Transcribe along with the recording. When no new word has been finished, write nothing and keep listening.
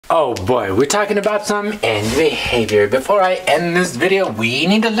Oh boy, we're talking about some end behavior. Before I end this video, we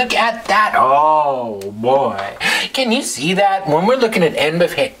need to look at that. Oh boy. Can you see that? When we're looking at end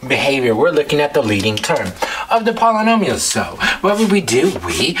behavior, we're looking at the leading term of the polynomials. So, what would we do?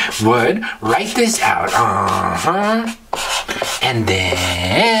 We would write this out. And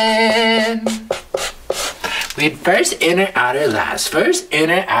then we'd first, inner, outer, last. First,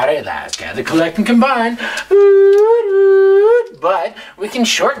 inner, outer, last. Gather, collect, and combine. But we can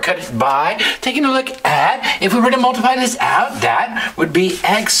shortcut it by taking a look at, if we were to multiply this out, that would be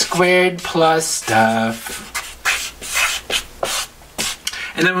x squared plus stuff.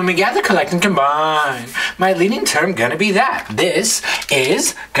 And then when we gather, collect, and combine, my leading term gonna be that. This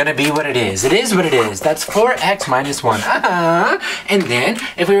is gonna be what it is. It is what it is. That's 4x minus 1. And then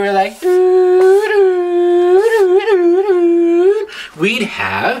if we were like, we'd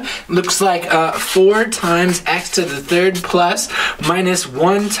have, looks like 4 times x to the third plus minus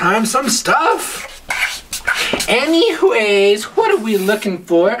 1 times some stuff. Anyways, what are we looking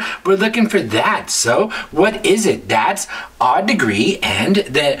for? We're looking for that. So what is it? That's odd degree and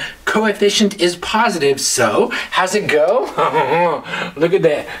the coefficient is positive. So how's it go? Look at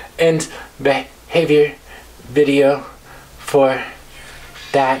that end behavior video for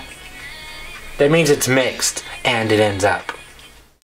that. That means it's mixed and it ends up.